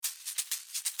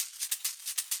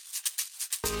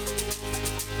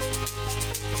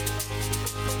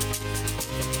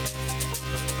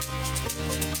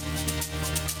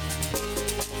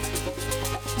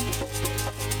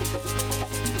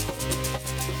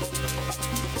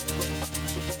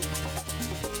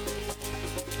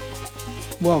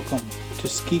Welcome to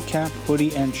Ski Cap,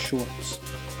 Hoodie, and Shorts.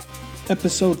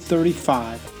 Episode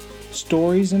 35,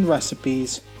 Stories and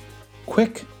Recipes,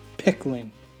 Quick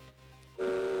Pickling.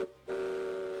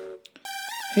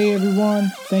 Hey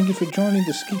everyone, thank you for joining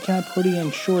the Ski Cap, Hoodie,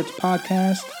 and Shorts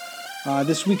podcast.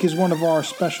 This week is one of our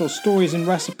special Stories and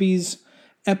Recipes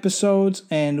episodes,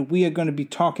 and we are going to be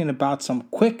talking about some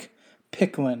quick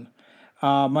pickling.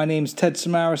 My name's Ted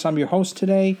Samaras. I'm your host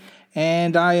today,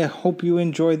 and I hope you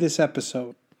enjoy this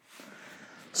episode.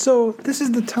 So this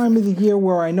is the time of the year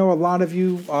where I know a lot of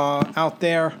you out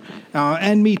there,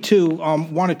 and me too,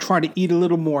 want to try to eat a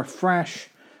little more fresh,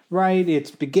 right?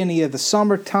 It's beginning of the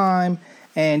summertime,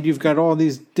 and you've got all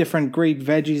these different great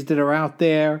veggies that are out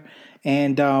there,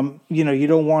 and you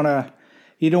don't want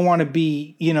to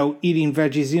be eating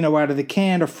veggies out of the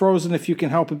can or frozen if you can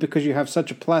help it, because you have such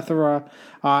a plethora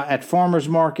at farmers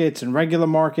markets and regular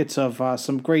markets of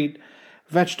some great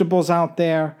vegetables out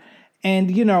there.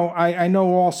 And, I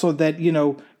know also that,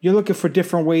 you're looking for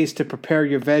different ways to prepare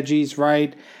your veggies,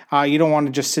 right? You don't want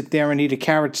to just sit there and eat a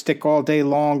carrot stick all day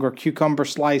long or cucumber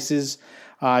slices,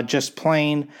 just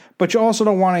plain. But you also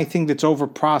don't want anything that's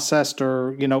over-processed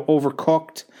or,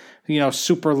 overcooked,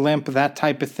 super limp, that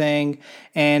type of thing.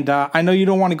 And I know you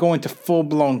don't want to go into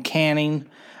full-blown canning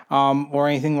or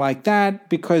anything like that,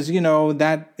 because,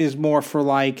 that is more for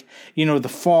the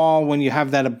fall when you have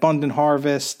that abundant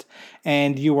harvest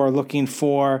and you are looking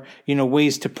for,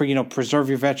 ways to, preserve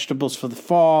your vegetables for the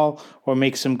fall or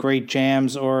make some great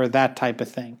jams or that type of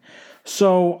thing.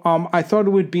 So I thought it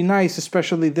would be nice,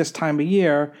 especially this time of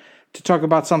year, to talk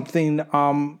about something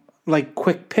like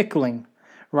quick pickling,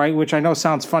 right? Which I know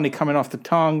sounds funny coming off the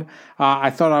tongue.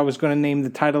 I thought I was going to name the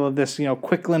title of this,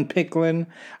 Quicklin' Picklin',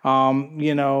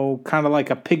 kind of like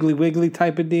a Piggly Wiggly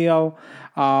type of deal,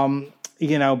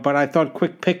 but I thought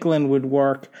quick pickling would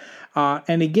work.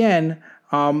 And again,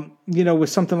 with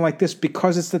something like this,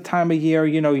 because it's the time of year,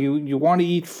 you want to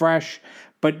eat fresh,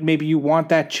 but maybe you want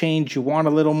that change. You want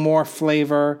a little more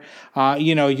flavor.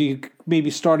 You maybe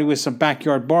starting with some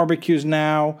backyard barbecues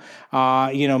now.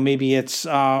 Maybe it's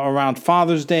around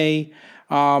Father's Day,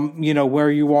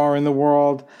 where you are in the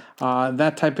world,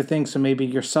 that type of thing. So maybe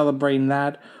you're celebrating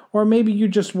that. Or maybe you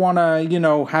just want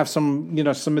to, have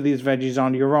some, some of these veggies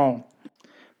on your own.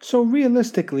 So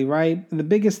realistically, right, the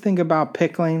biggest thing about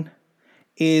pickling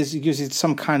is using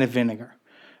some kind of vinegar,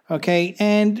 okay?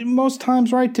 And most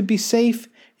times, right, to be safe,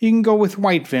 you can go with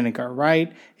white vinegar,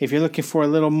 right? If you're looking for a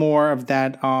little more of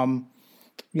that,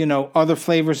 other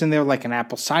flavors in there, like an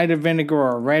apple cider vinegar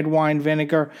or a red wine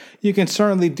vinegar, you can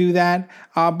certainly do that.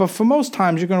 But for most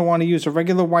times, you're going to want to use a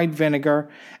regular white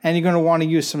vinegar, and you're going to want to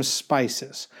use some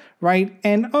spices, right?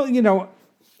 And,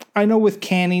 I know with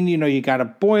canning, you got to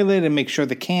boil it and make sure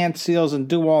the can seals and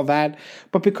do all that.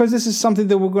 But because this is something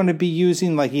that we're going to be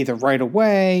using like either right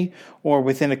away or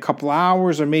within a couple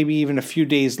hours or maybe even a few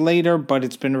days later, but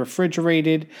it's been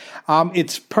refrigerated,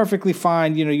 it's perfectly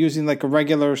fine, using like a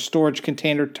regular storage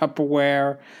container,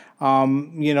 Tupperware,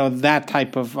 that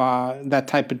type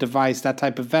of device, that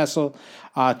type of vessel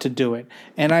to do it.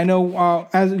 And I know,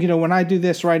 when I do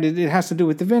this, right, it has to do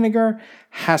with the vinegar,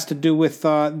 has to do with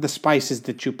the spices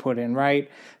that you put in, right?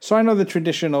 So I know the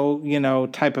traditional,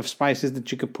 type of spices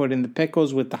that you could put in the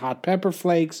pickles with the hot pepper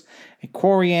flakes and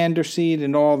coriander seed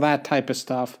and all that type of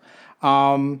stuff.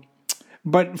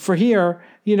 But for here,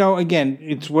 again,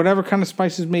 it's whatever kind of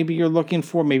spices maybe you're looking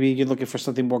for. Maybe you're looking for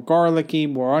something more garlicky,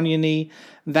 more oniony,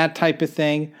 that type of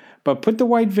thing. But put the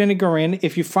white vinegar in.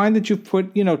 If you find that you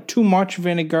put, too much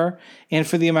vinegar in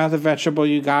for the amount of vegetable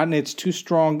you got and it's too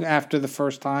strong after the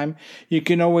first time, you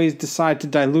can always decide to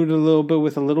dilute it a little bit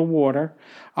with a little water.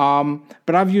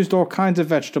 But I've used all kinds of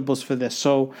vegetables for this.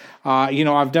 So,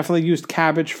 I've definitely used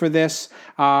cabbage for this.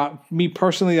 Me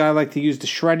personally, I like to use the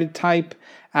shredded type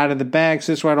out of the bag,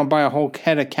 so this way I don't buy a whole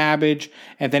head of cabbage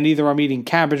and then either I'm eating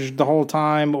cabbage the whole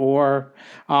time or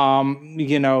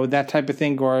that type of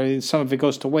thing, or some of it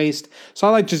goes to waste. So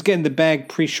I like just getting the bag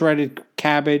pre-shredded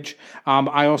cabbage.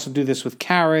 I also do this with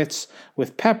carrots,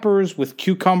 with peppers, with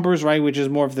cucumbers, right, which is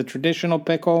more of the traditional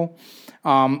pickle.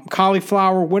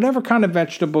 Cauliflower, whatever kind of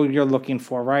vegetable you're looking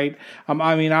for, right?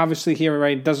 Obviously here,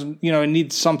 right, it doesn't, it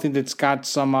needs something that's got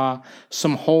some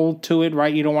hold to it,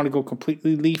 right? You don't want to go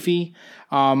completely leafy.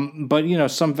 But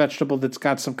some vegetable that's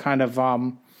got some kind of,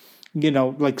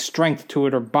 like strength to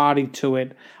it or body to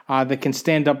it, that can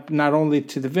stand up not only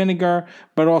to the vinegar,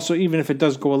 but also even if it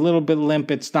does go a little bit limp,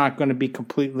 it's not going to be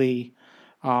completely,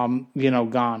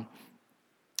 gone.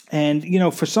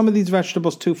 And, for some of these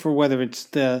vegetables too, for whether it's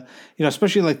the,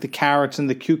 especially like the carrots and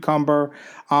the cucumber,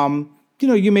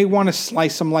 you may want to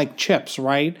slice them like chips,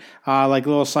 right? Like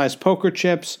little sized poker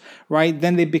chips, right?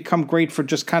 Then they become great for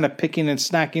just kind of picking and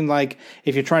snacking. Like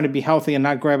if you're trying to be healthy and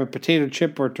not grab a potato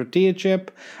chip or a tortilla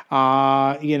chip,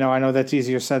 I know that's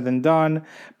easier said than done.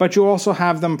 But you also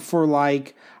have them for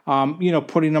like,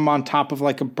 putting them on top of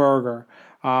like a burger.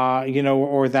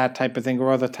 Or that type of thing,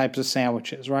 or other types of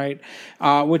sandwiches, right?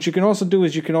 What you can also do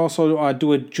is you can also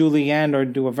do a julienne or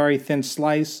do a very thin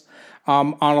slice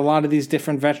on a lot of these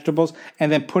different vegetables,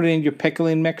 and then put it in your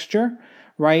pickling mixture,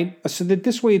 right? So that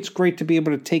this way it's great to be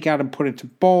able to take out and put into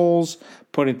bowls,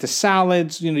 put into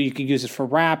salads. You can use it for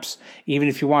wraps. Even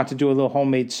if you want to do a little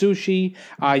homemade sushi,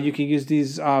 you can use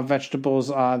these vegetables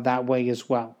that way as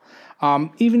well.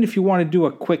 Even if you want to do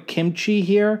a quick kimchi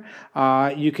here,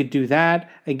 you could do that.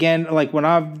 Again, like when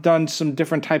I've done some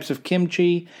different types of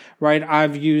kimchi, right,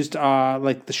 I've used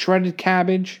like the shredded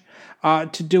cabbage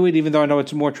to do it, even though I know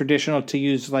it's more traditional to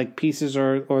use like pieces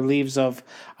or leaves of,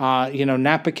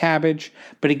 Napa cabbage.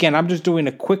 But again, I'm just doing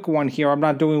a quick one here. I'm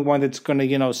not doing one that's going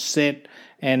to, sit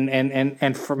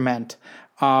and ferment.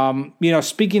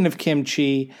 Speaking of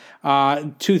kimchi,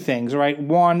 two things, right?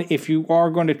 One, if you are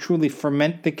going to truly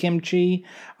ferment the kimchi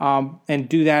and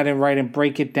do that and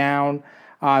break it down,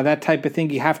 that type of thing,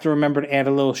 you have to remember to add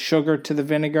a little sugar to the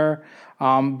vinegar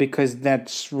because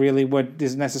that's really what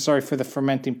is necessary for the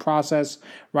fermenting process,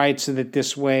 right? So that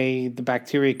this way the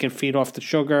bacteria can feed off the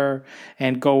sugar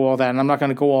and go all that. And I'm not going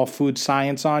to go all food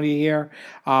science on you here,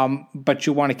 but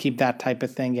you want to keep that type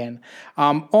of thing in.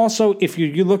 Also, if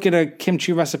you look at a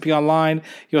kimchi recipe online,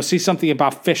 you'll see something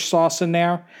about fish sauce in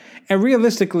there. And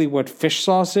realistically, what fish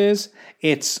sauce is,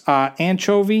 it's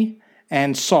anchovy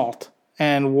and salt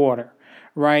and water.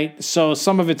 Right, so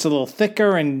some of it's a little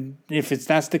thicker, and if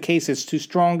that's the case, it's too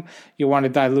strong. You want to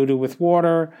dilute it with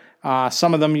water.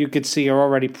 Some of them you could see are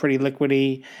already pretty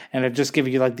liquidy, and it just gives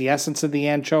you like the essence of the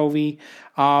anchovy.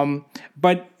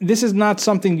 But this is not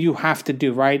something you have to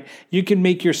do, right? You can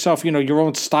make yourself, your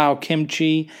own style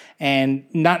kimchi, and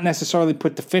not necessarily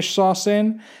put the fish sauce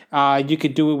in. You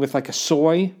could do it with like a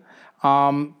soy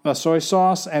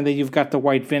sauce, and then you've got the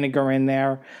white vinegar in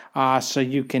there, so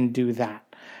you can do that.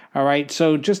 All right,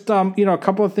 so just, a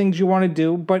couple of things you want to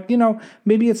do, but,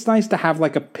 maybe it's nice to have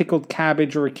like a pickled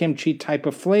cabbage or a kimchi type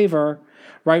of flavor,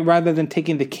 right, rather than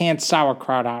taking the canned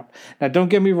sauerkraut out. Now, don't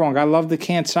get me wrong, I love the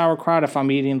canned sauerkraut if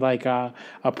I'm eating like a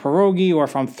pierogi or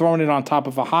if I'm throwing it on top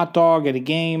of a hot dog at a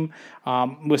game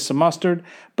with some mustard.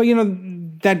 But,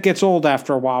 that gets old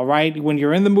after a while, right? When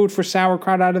you're in the mood for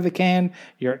sauerkraut out of the can,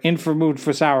 you're in for mood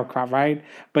for sauerkraut, right?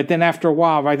 But then after a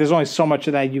while, right, there's only so much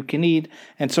of that you can eat.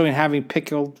 And so in having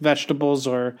pickled vegetables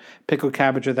or pickled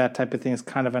cabbage or that type of thing is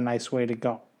kind of a nice way to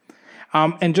go.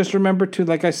 And just remember to,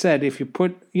 like I said, if you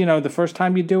put, the first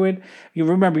time you do it, you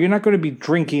remember you're not going to be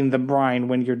drinking the brine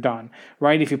when you're done,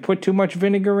 right? If you put too much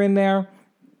vinegar in there,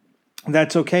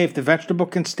 that's okay. If the vegetable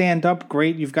can stand up,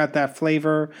 great. You've got that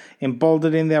flavor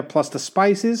emboldened in there, plus the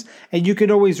spices, and you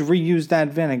could always reuse that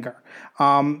vinegar.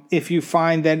 If you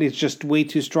find that it's just way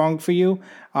too strong for you,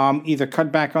 either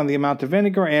cut back on the amount of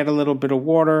vinegar, add a little bit of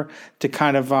water to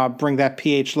kind of bring that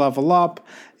pH level up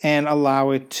and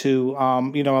allow it to,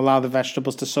 allow the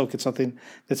vegetables to soak in something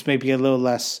that's maybe a little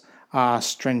less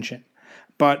stringent.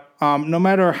 But no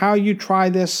matter how you try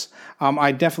this,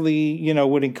 I definitely,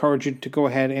 would encourage you to go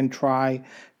ahead and try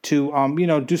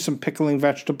to, do some pickling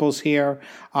vegetables here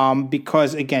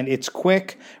because, again, it's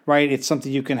quick, right? It's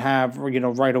something you can have,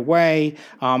 right away,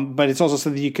 but it's also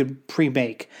something you could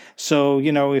pre-make. So,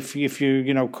 if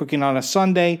you're, cooking on a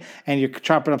Sunday and you're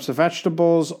chopping up some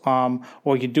vegetables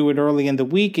or you do it early in the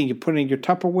week and you put it in your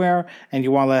Tupperware and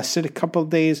you want to let it sit a couple of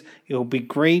days, it'll be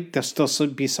great. There'll still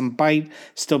be some bite,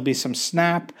 still be some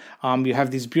snap. You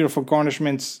have these beautiful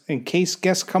garnishments in case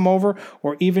guests come over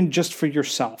or even just for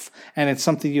yourself. And it's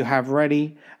something you have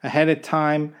ready ahead of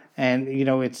time, and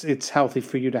it's healthy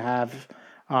for you to have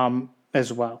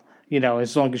as well.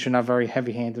 As long as you're not very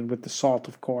heavy-handed with the salt,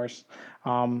 of course,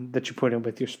 that you put in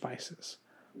with your spices.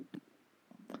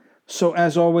 So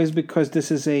as always, because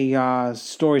this is a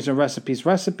stories and recipes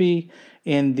recipe,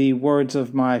 in the words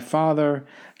of my father,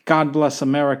 God bless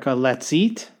America, let's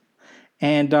eat.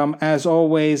 And as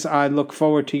always, I look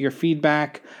forward to your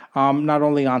feedback, not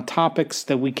only on topics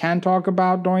that we can talk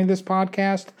about during this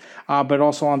podcast, but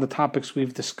also on the topics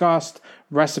we've discussed,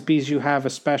 recipes you have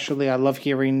especially. I love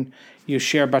hearing you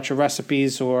share about your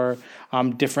recipes or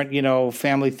different,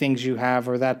 family things you have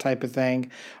or that type of thing.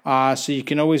 So you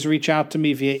can always reach out to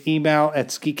me via email at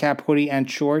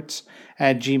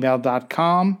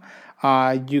skicaphoodieandshorts@gmail.com.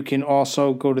 You can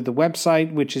also go to the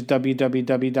website, which is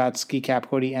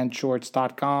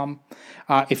www.skicaphoodieandshorts.com.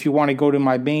 If you want to go to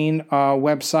my main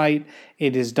website,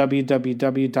 it is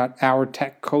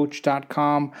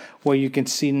www.ourtechcoach.com, where you can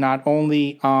see not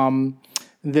only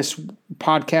this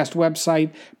podcast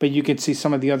website, but you can see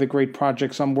some of the other great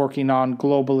projects I'm working on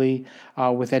globally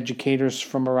with educators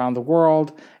from around the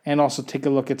world, and also take a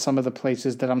look at some of the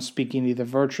places that I'm speaking either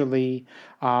virtually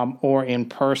or in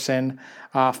person.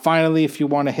 Finally, if you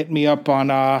want to hit me up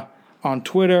on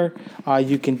Twitter,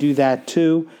 you can do that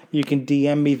too. You can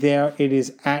DM me there. It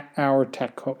is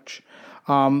 @OurTechCoach,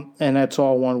 and that's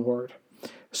all one word.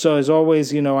 So as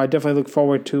always, I definitely look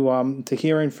forward to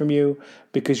hearing from you,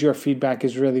 because your feedback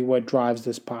is really what drives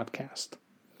this podcast.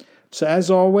 So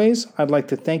as always, I'd like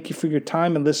to thank you for your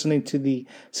time and listening to the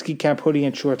Ski Cap Hoodie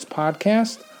and Shorts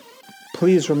podcast.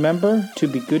 Please remember to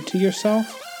be good to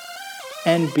yourself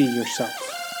and be yourself.